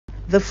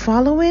The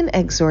following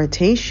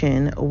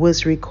exhortation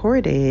was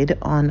recorded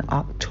on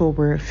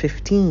October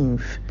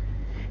 15th.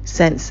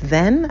 Since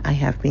then, I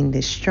have been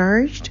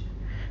discharged.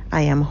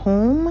 I am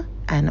home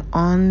and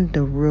on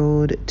the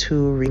road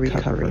to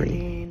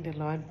recovery. The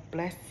Lord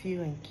bless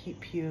you and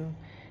keep you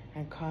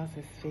and cause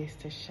His face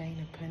to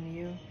shine upon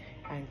you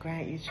and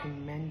grant you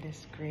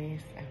tremendous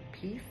grace and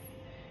peace.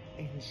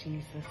 In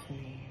Jesus'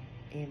 name,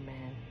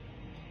 amen.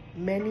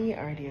 Many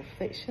are the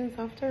afflictions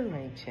of the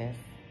righteous,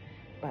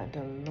 but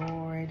the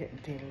Lord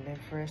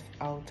delivers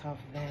out of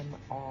them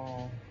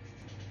all.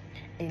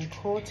 In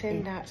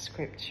quoting that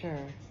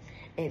scripture,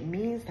 it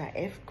means that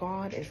if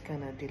God is going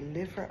to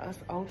deliver us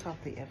out of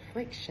the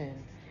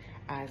affliction,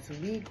 as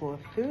we go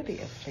through the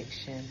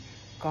affliction,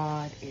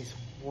 God is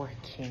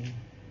working.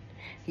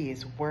 He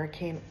is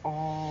working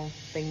all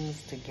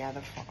things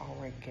together for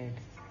our good.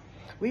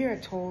 We are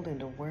told in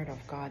the Word of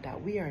God that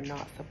we are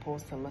not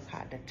supposed to look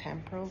at the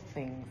temporal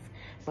things,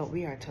 but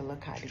we are to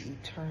look at the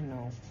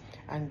eternal.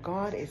 And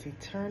God is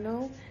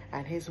eternal,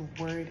 and His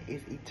Word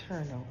is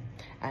eternal,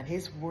 and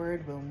His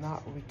Word will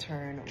not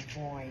return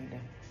void.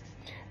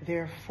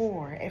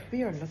 Therefore, if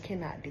we are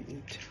looking at the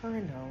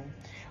eternal,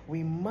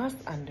 we must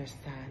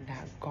understand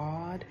that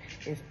God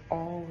is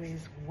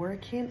always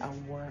working a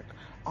work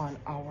on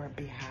our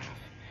behalf.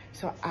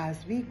 So as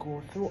we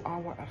go through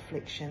our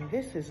affliction,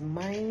 this is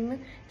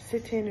mine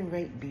sitting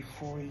right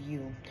before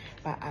you.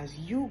 But as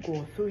you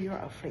go through your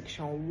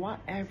affliction,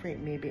 whatever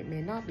it may be, it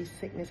may not be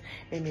sickness,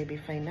 it may be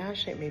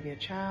financial, it may be a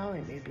child,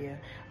 it may be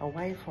a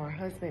wife or a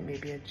husband, it may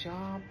be a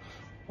job.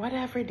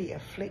 Whatever the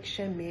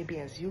affliction may be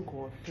as you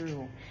go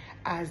through,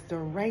 as the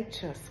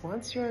righteous,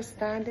 once you're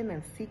standing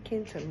and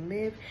seeking to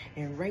live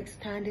in right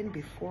standing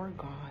before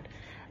God,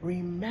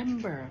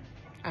 remember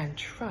and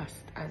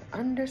trust and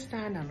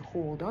understand and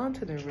hold on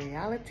to the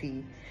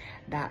reality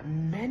that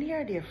many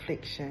are the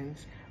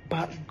afflictions,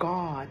 but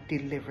God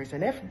delivers.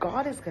 And if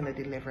God is going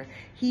to deliver,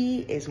 He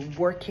is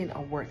working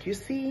a work. You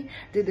see,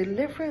 the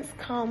deliverance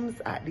comes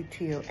at the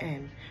tail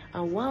end.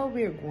 And while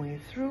we're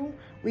going through,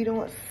 we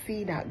don't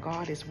see that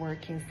God is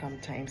working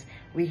sometimes.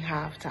 We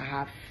have to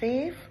have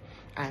faith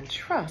and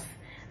trust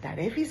that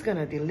if He's going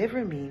to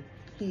deliver me,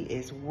 He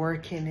is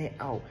working it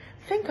out.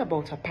 Think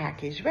about a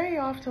package. Very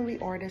often we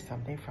order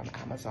something from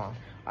Amazon,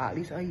 or at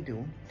least I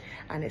do,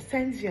 and it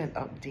sends you an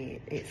update.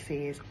 It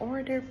says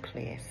order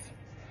place.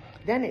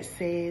 Then it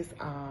says,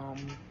 I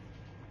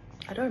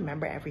don't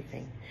remember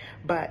everything,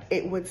 but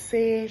it would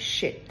say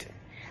shipped.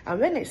 And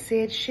when it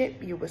said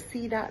ship, you will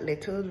see that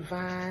little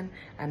van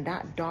and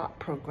that dot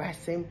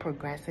progressing.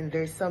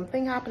 There's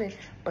something happening,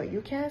 but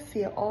you can't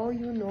see it. All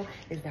you know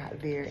is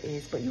that there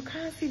is, but you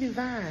can't see the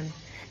van.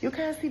 You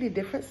can't see the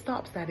different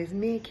stops that is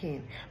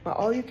making, but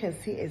all you can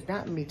see is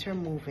that meter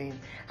moving,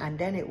 and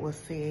then it will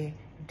say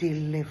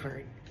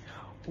delivered.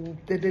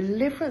 The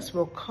deliverance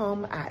will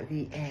come at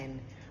the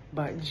end,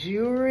 but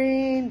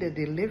during the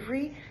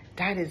delivery,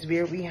 that is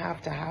where we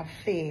have to have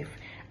faith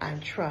and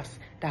trust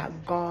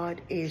that God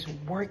is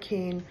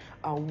working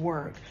a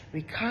work.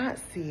 We can't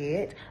see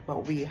it,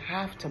 but we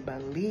have to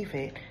believe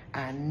it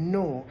and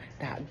know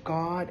that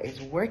God is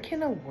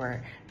working a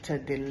work to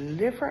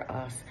deliver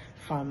us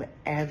from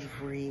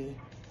every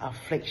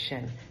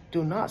affliction.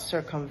 Do not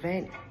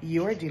circumvent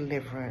your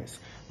deliverance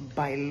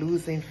by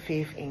losing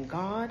faith in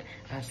God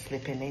and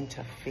slipping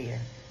into fear.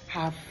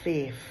 Have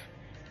faith.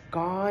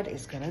 God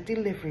is going to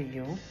deliver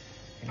you.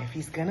 And if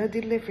He's going to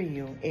deliver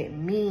you, it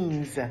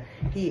means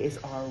He is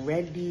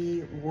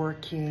already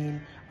working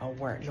a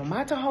work. No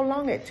matter how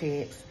long it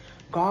takes,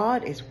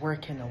 God is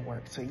working a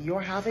work. So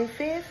you're having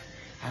faith,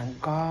 and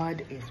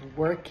God is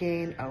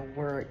working a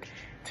work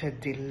to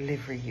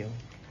deliver you.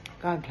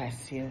 God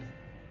bless you.